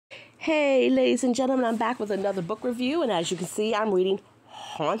Hey, ladies and gentlemen, I'm back with another book review, and as you can see, I'm reading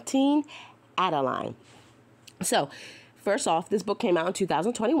Haunting Adeline. So, first off, this book came out in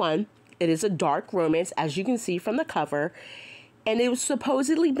 2021. It is a dark romance, as you can see from the cover, and it was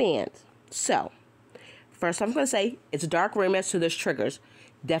supposedly banned. So, first I'm going to say, it's a dark romance, so there's triggers.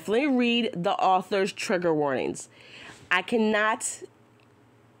 Definitely read the author's trigger warnings. I cannot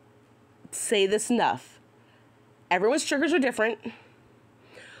say this enough. Everyone's triggers are different.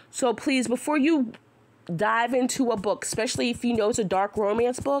 So please, before you dive into a book, especially if you know it's a dark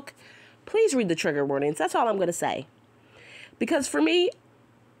romance book, please read the trigger warnings. That's all I'm going to say. Because for me,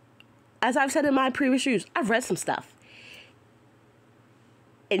 as I've said in my previous reviews, I've read some stuff.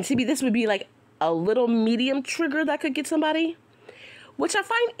 And to me, this would be like a little medium trigger that could get somebody, which I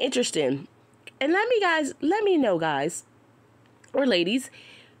find interesting. And let me know, guys, or ladies,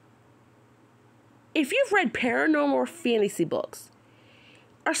 if you've read paranormal or fantasy books,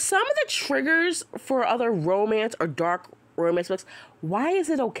 are some of the triggers for other romance or dark romance books, why is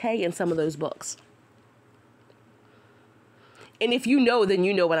it okay in some of those books? And if you know, then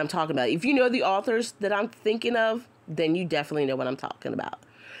you know what I'm talking about. If you know the authors that I'm thinking of, then you definitely know what I'm talking about.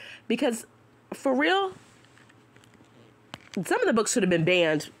 Because, for real, some of the books should have been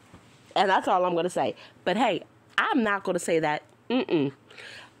banned, and that's all I'm going to say. But hey, I'm not going to say that.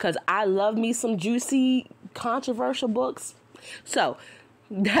 Because I love me some juicy, controversial books. So,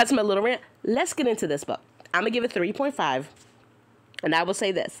 that's my little rant. Let's get into this book. I'm going to give it 3.5. And I will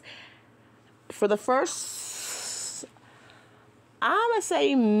say this. For the first, I'm going to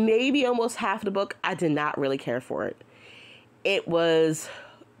say maybe almost half the book, I did not really care for it. It was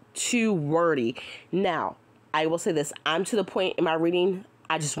too wordy. Now, I will say this. I'm to the point in my reading,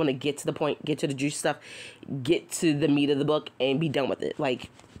 I just want to get to the point, get to the juicy stuff, get to the meat of the book, and be done with it. Like,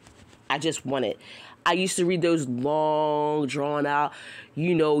 I just want it. I used to read those long, drawn out,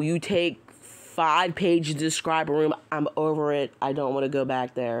 you take 5 pages to describe a room. I'm over it. I don't want to go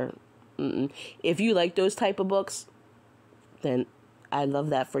back there. If you like those type of books, then I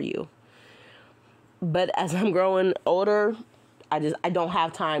love that for you. But as I'm growing older, I don't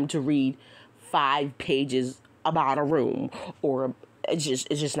have time to read 5 pages about a room, or it's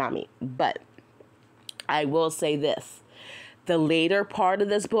just not me. But I will say this. The later part of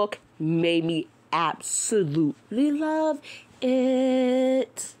this book made me absolutely love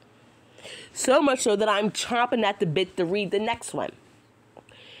it. So much so that I'm chomping at the bit to read the next one.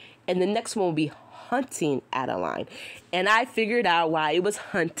 And the next one will be Haunting Adeline. And I figured out why it was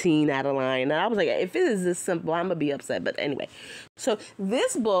Haunting Adeline. And I was like, if it is this simple, I'm going to be upset. But anyway. So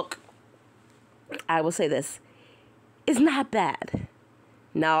this book, I will say this, is not bad.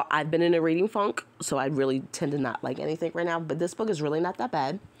 Now, I've been in a reading funk, so I really tend to not like anything right now. But this book is really not that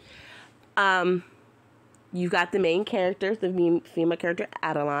bad. You've got the main character, the female character,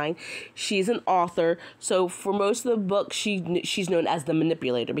 Adeline. She's an author, so for most of the book, she's known as the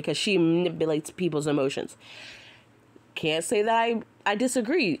manipulator because she manipulates people's emotions. Can't say that I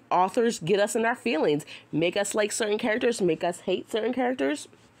disagree. Authors get us in our feelings, make us like certain characters, make us hate certain characters.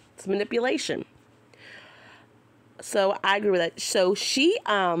 It's manipulation. So I agree with that. So she,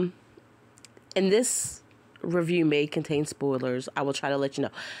 and this review may contain spoilers. I will try to let you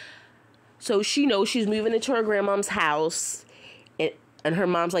know. So she knows she's moving into her grandmom's house, and her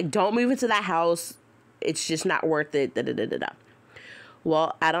mom's like, don't move into that house. It's just not worth it.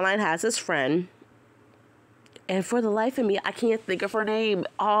 Well, Adeline has this friend, and for the life of me, I can't think of her name.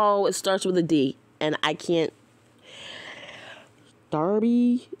 Oh, it starts with a D, and I can't.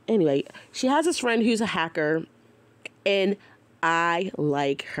 Darby? Anyway, she has this friend who's a hacker, and I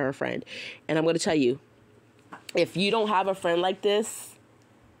like her friend. And I'm going to tell you, if you don't have a friend like this,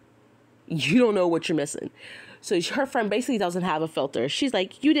 you don't know what you're missing. So her friend basically doesn't have a filter. She's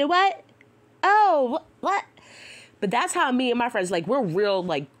like, you did what? Oh, what? But that's how me and my friends, like, we're real,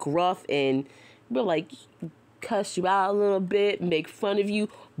 like, gruff, and we're like, cuss you out a little bit, make fun of you.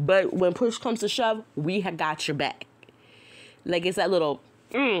 But when push comes to shove, we have got your back. Like, it's that little,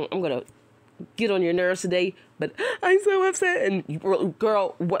 I'm going to get on your nerves today, but I'm so upset. And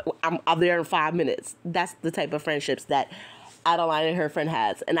girl, I'm there in 5 minutes. That's the type of friendships that Adeline and her friend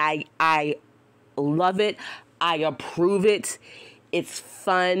has, and I love it. I approve it. It's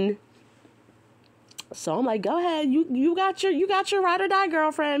fun. So I'm like, go ahead. You got your ride or die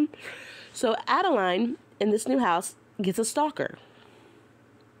girlfriend. So Adeline in this new house gets a stalker.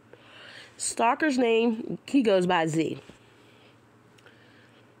 Stalker's name, he goes by Z.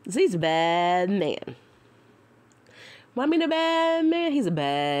 Z's a bad man. What I mean a bad man? He's a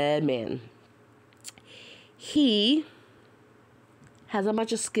bad man. He has a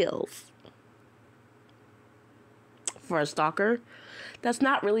bunch of skills for a stalker. that's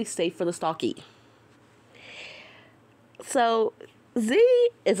not really safe for the stalkie. So Z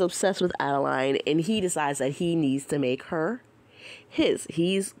is obsessed with Adeline, and he decides that he needs to make her his.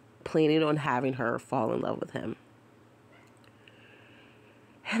 He's planning on having her fall in love with him.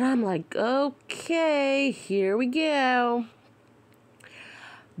 And I'm like, okay, here we go.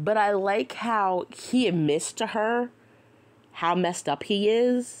 But I like how he admits to her how messed up he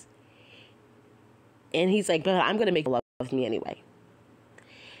is. And he's like, but I'm going to make her love me anyway.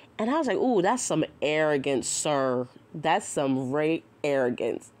 And I was like, ooh, that's some arrogance, sir. That's some great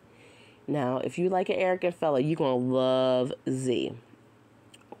arrogance. Now, if you like an arrogant fella, you're going to love Z.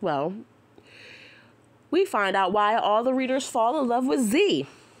 Well, we find out why all the readers fall in love with Z.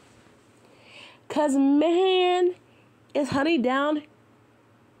 Because, man, is hunting down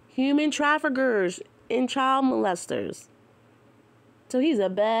human traffickers and child molesters. So he's a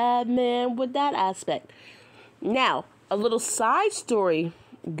bad man with that aspect. Now, a little side story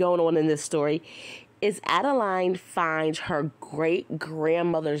going on in this story is Adeline finds her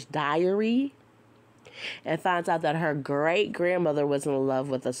great-grandmother's diary and finds out that her great-grandmother was in love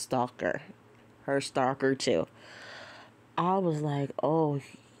with a stalker. Her stalker, too. I was like, oh,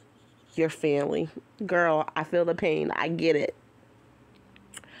 your family. Girl, I feel the pain. I get it.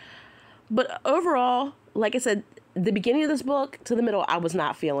 But overall, like I said, the beginning of this book to the middle, I was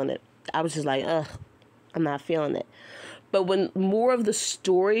not feeling it. I was just like, ugh, I'm not feeling it. But when more of the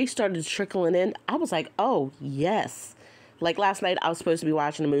story started trickling in, I was like, oh, yes. Like last night, I was supposed to be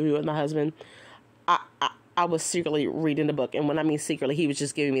watching a movie with my husband. I was secretly reading the book. And when I mean secretly, he was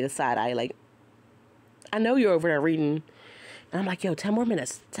just giving me the side eye. Like, I know you're over there reading. And I'm like, yo, 10 more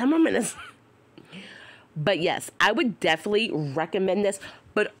minutes. 10 more minutes. But yes, I would definitely recommend this.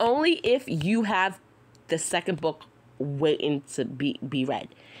 But only if you have the second book waiting to be read.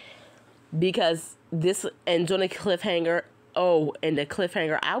 Because this ends on a cliffhanger. Oh, and the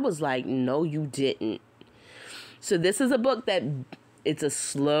cliffhanger, I was like, no, you didn't. So this is a book that it's a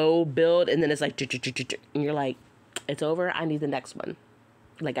slow build, and then it's like, and you're like, it's over. I need the next one.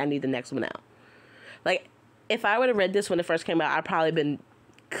 Like, I need the next one out. Like, if I would have read this when it first came out, I'd probably been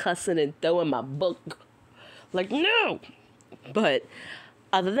cussing and throwing my book. Like, no. But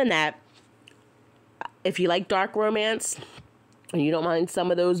other than that, if you like dark romance and you don't mind some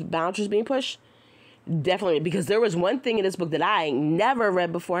of those boundaries being pushed, definitely. Because there was one thing in this book that I never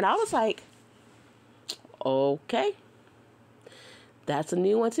read before, and I was like, okay, that's a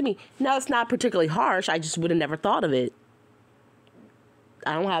new one to me. Now, it's not particularly harsh. I just would have never thought of it.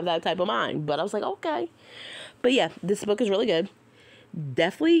 I don't have that type of mind. But I was like, okay. But yeah, this book is really good.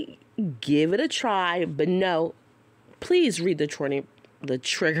 Definitely give it a try. But no, please read the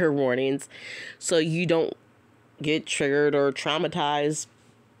trigger warnings so you don't get triggered or traumatized.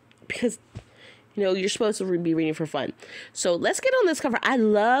 Because, you know, you're supposed to be reading for fun. So let's get on this cover. I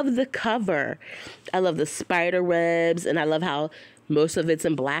love the cover. I love the spider webs. And I love how most of it's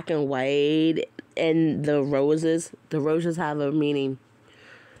in black and white. And the roses have a meaning.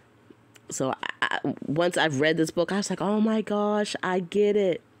 So once I've read this book, I was like, oh my gosh, I get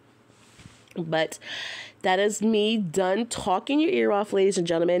it. But that is me done talking your ear off, ladies and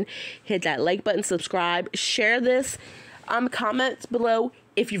gentlemen. Hit that like button, subscribe, share this. Comments below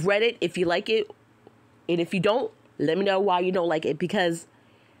if you've read it, if you like it. And if you don't, let me know why you don't like it. Because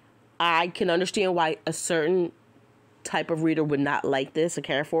I can understand why a certain type of reader would not like this or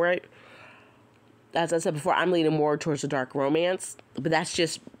care for it. As I said before, I'm leaning more towards the dark romance. But that's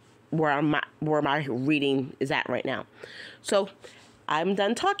just where my reading is at right now. So I'm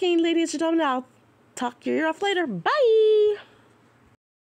done talking, ladies and gentlemen. I'll talk your ear off later. Bye.